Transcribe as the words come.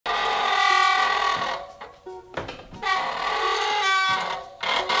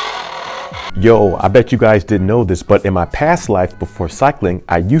Yo, I bet you guys didn't know this, but in my past life before cycling,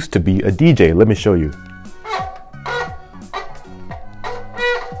 I used to be a DJ. Let me show you.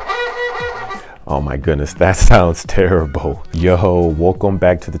 Oh my goodness, that sounds terrible. Yo, welcome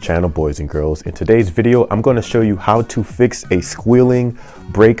back to the channel, boys and girls. In today's video, I'm going to show you how to fix a squealing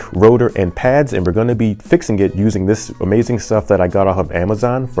brake rotor and pads, and we're going to be fixing it using this amazing stuff that I got off of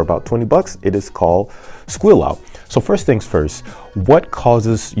Amazon for about 20 bucks. It is called Squeal Out. So first things first, what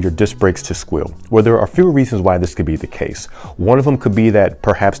causes your disc brakes to squeal? Well, there are a few reasons why this could be the case. One of them could be that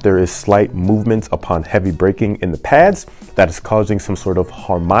perhaps there is slight movements upon heavy braking in the pads that is causing some sort of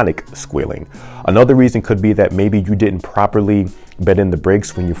harmonic squealing. Another reason could be that maybe you didn't properly bed in the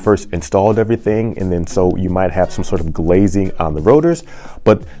brakes when you first installed everything, and then so you might have some sort of glazing on the rotors.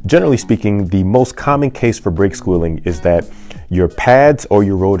 But generally speaking, the most common case for brake squealing is that your pads or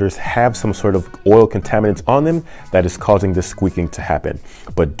your rotors have some sort of oil contaminants on them that is causing this squeaking to happen.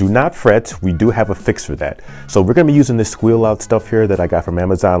 But do not fret, we do have a fix for that. So we're going to be using this Squeal Out stuff here that I got from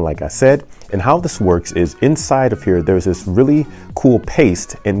Amazon, like I said. And how this works is inside of here, there's this really cool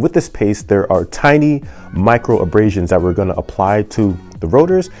paste. And with this paste, there are tiny micro abrasions that we're going to apply to the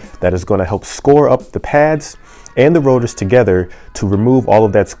rotors that is going to help score up the pads and the rotors together to remove all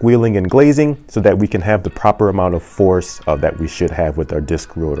of that squealing and glazing so that we can have the proper amount of force that we should have with our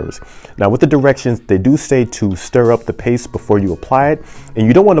disc rotors. Now with the directions, they do say to stir up the paste before you apply it, and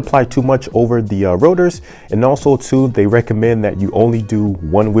you don't want to apply too much over the rotors. And also too, they recommend that you only do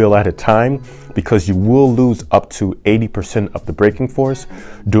one wheel at a time, because you will lose up to 80% of the braking force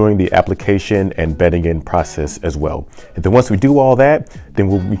during the application and bedding in process as well. And then once we do all that,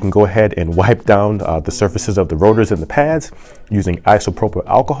 then we can go ahead and wipe down the surfaces of the rotors and the pads using isopropyl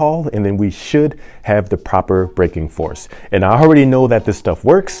alcohol, and then we should have the proper braking force. And I already know that this stuff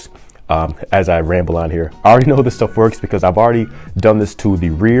works. As I ramble on here, I already know this stuff works because I've already done this to the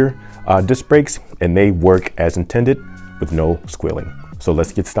rear disc brakes, and they work as intended with no squealing. So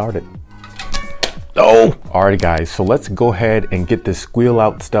let's get started. Oh, alright guys, so let's go ahead and get this Squeal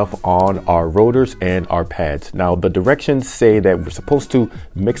Out stuff on our rotors and our pads. Now the directions say that we're supposed to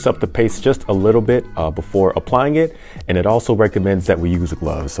mix up the paste just a little bit before applying it, and it also recommends that we use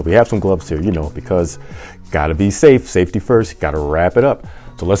gloves. So we have some gloves here, you know, because gotta be safe, safety first, gotta wrap it up.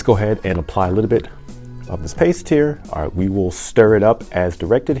 So let's go ahead and apply a little bit of this paste here. Alright, we will stir it up as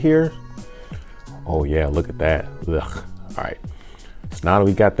directed here. Oh yeah, look at that. Ugh. Alright. So now that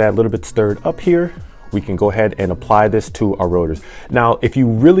we got that little bit stirred up here, we can go ahead and apply this to our rotors. Now, if you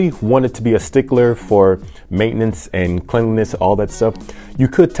really wanted to be a stickler for maintenance and cleanliness, all that stuff, you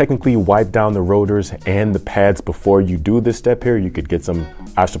could technically wipe down the rotors and the pads before you do this step here. You could get some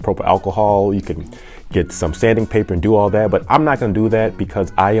isopropyl alcohol, you can get some sanding paper and do all that, but I'm not gonna do that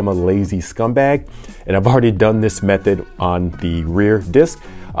because I am a lazy scumbag, and I've already done this method on the rear disc.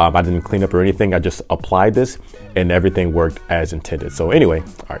 I didn't clean up or anything, I just applied this and everything worked as intended. So anyway,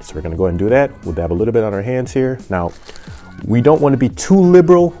 all right, so we're gonna go ahead and do that. We'll dab a little bit on our hands here. Now, we don't wanna be too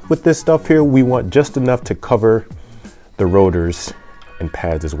liberal with this stuff here. We want just enough to cover the rotors and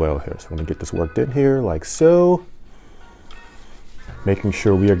pads as well here. So I'm gonna get this worked in here like so. Making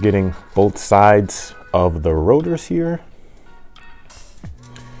sure we are getting both sides of the rotors here.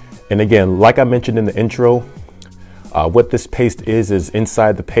 And again, like I mentioned in the intro, what this paste is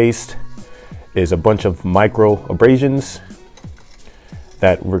inside the paste is a bunch of micro abrasions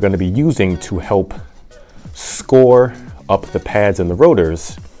that we're going to be using to help score up the pads and the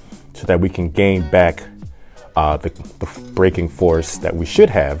rotors so that we can gain back the braking force that we should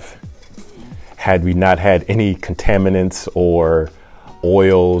have had we not had any contaminants or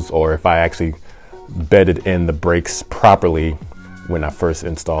oils, or if I actually bedded in the brakes properly when I first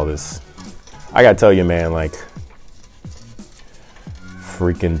installed this. I gotta tell you, man, like,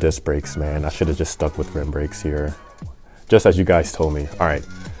 freaking disc brakes, man. I should have just stuck with rim brakes here, just as you guys told me. All right,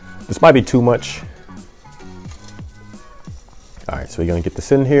 this might be too much. All right, so we're gonna get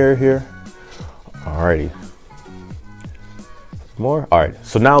this in here. Alrighty, more. All right,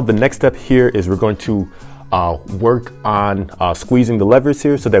 so now the next step here is we're going to work on squeezing the levers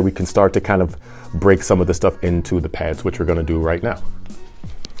here so that we can start to kind of break some of the stuff into the pads, which we're gonna do right now.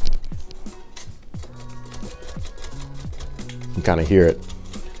 You kind of hear it.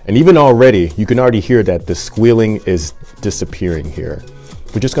 And even already, you can already hear that the squealing is disappearing here.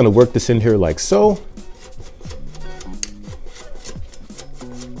 We're just gonna work this in here like so.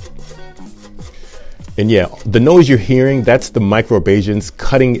 And yeah, the noise you're hearing, that's the micro abrasions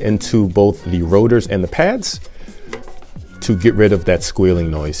cutting into both the rotors and the pads to get rid of that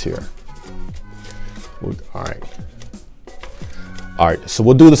squealing noise here. All right, so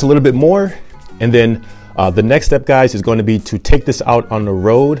we'll do this a little bit more, and then the next step, guys, is going to be to take this out on the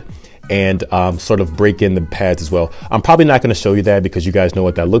road and sort of break in the pads as well. I'm probably not going to show you that because you guys know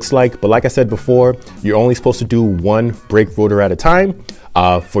what that looks like. But like I said before, you're only supposed to do one brake rotor at a time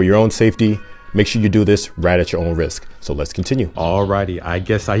for your own safety. Make sure you do this right at your own risk. So let's continue. Alrighty, I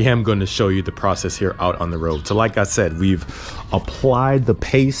guess I am going to show you the process here out on the road. So like I said, we've applied the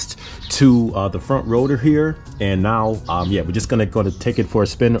paste to the front rotor here. And now, yeah, we're just going to take it for a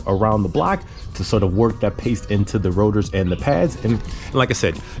spin around the block to sort of work that paste into the rotors and the pads. And like I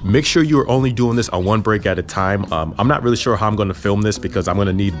said, make sure you're only doing this on one brake at a time. I'm not really sure how I'm going to film this because I'm going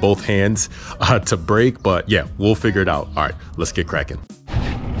to need both hands to brake. But yeah, we'll figure it out. All right, let's get cracking.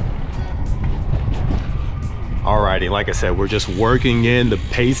 Alrighty, like I said, we're just working in the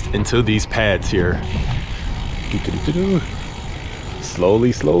paste into these pads here.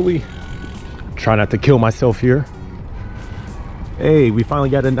 Slowly, slowly. Try not to kill myself here. Hey, we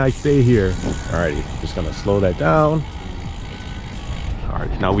finally got a nice day here. Alrighty, just gonna slow that down.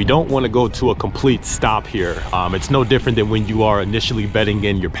 Alright, now we don't want to go to a complete stop here. It's no different than when you are initially bedding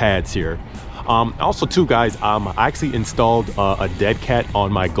in your pads here. Also too, guys, I actually installed a dead cat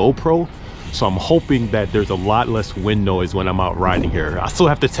on my GoPro. So I'm hoping that there's a lot less wind noise when I'm out riding here. I still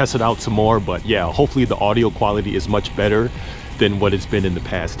have to test it out some more, but yeah, hopefully the audio quality is much better than what it's been in the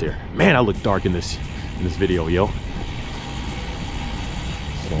past here. Man, I look dark in this video, yo.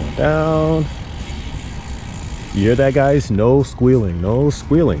 Slowing down. You hear that, guys? No squealing, no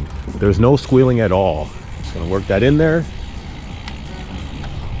squealing. There's no squealing at all. Just gonna work that in there.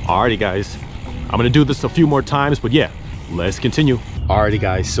 Alrighty, guys. I'm gonna do this a few more times, but yeah, let's continue. Alrighty,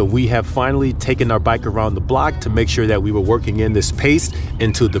 guys, so we have finally taken our bike around the block to make sure that we were working in this paste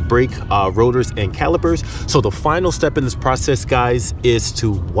into the brake rotors and calipers. So the final step in this process, guys, is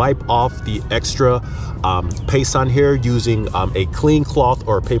to wipe off the extra paste on here using a clean cloth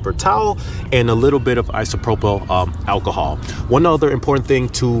or a paper towel and a little bit of isopropyl alcohol. One other important thing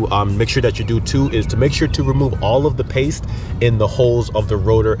to make sure that you do too is to make sure to remove all of the paste in the holes of the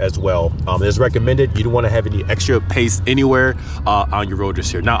rotor as well. It's recommended. You don't want to have any extra paste anywhere on your rotors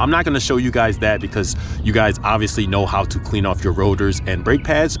here. Now, I'm not going to show you guys that because you guys obviously know how to clean off your rotors and brake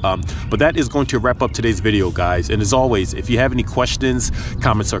pads, but that is going to wrap up today's video, guys. And as always, if you have any questions,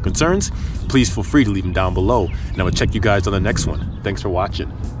 comments, or concerns, please feel free to leave them down below, and I'm gonna check you guys on the next one. Thanks for watching.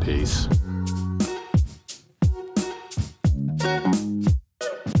 Peace.